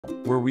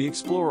where we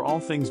explore all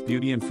things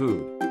beauty and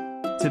food.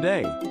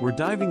 Today, we're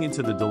diving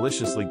into the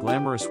deliciously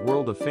glamorous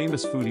world of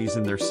famous foodies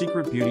and their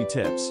secret beauty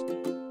tips.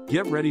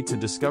 Get ready to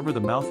discover the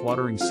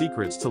mouthwatering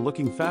secrets to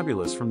looking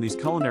fabulous from these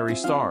culinary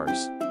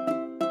stars.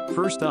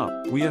 First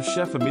up, we have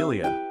Chef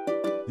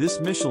Amelia.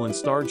 This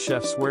Michelin-starred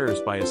chef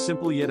swears by a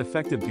simple yet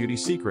effective beauty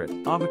secret: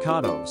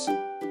 avocados.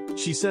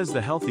 She says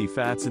the healthy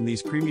fats in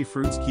these creamy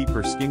fruits keep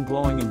her skin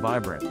glowing and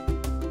vibrant.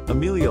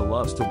 Amelia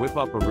loves to whip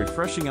up a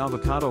refreshing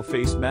avocado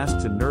face mask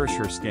to nourish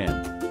her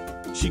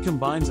skin. She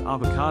combines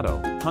avocado,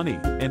 honey,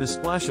 and a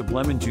splash of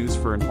lemon juice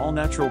for an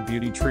all-natural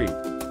beauty treat.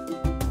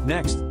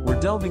 Next, we're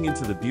delving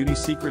into the beauty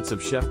secrets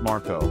of Chef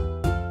Marco.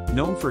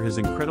 Known for his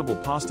incredible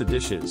pasta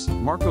dishes,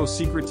 Marco's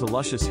secret to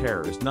luscious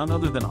hair is none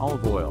other than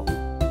olive oil.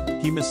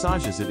 He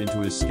massages it into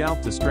his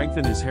scalp to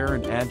strengthen his hair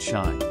and add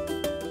shine.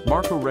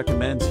 Marco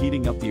recommends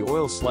heating up the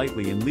oil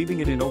slightly and leaving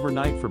it in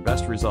overnight for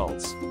best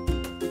results.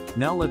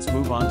 Now let's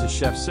move on to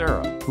Chef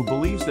Sarah, who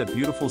believes that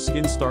beautiful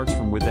skin starts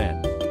from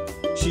within.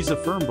 She's a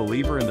firm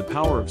believer in the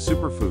power of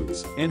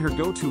superfoods, and her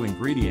go-to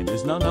ingredient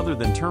is none other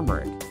than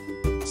turmeric.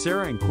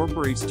 Sarah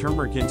incorporates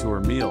turmeric into her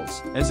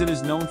meals, as it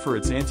is known for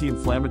its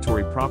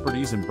anti-inflammatory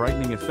properties and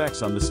brightening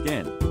effects on the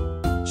skin.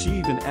 She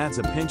even adds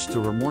a pinch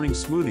to her morning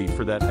smoothie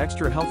for that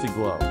extra healthy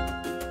glow.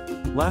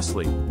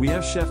 Lastly, we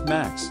have Chef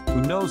Max,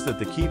 who knows that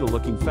the key to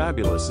looking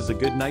fabulous is a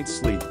good night's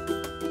sleep.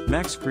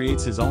 Max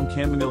creates his own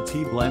chamomile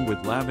tea blend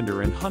with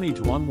lavender and honey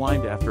to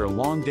unwind after a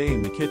long day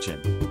in the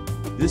kitchen.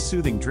 This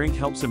soothing drink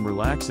helps him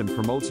relax and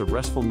promotes a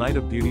restful night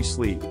of beauty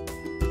sleep.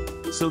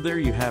 So there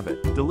you have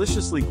it,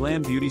 deliciously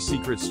glam beauty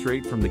secrets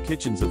straight from the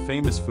kitchens of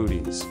famous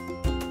foodies.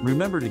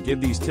 Remember to give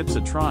these tips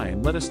a try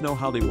and let us know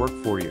how they work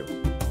for you.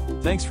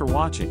 Thanks for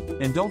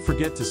watching, and don't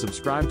forget to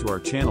subscribe to our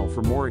channel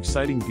for more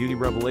exciting beauty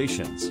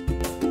revelations.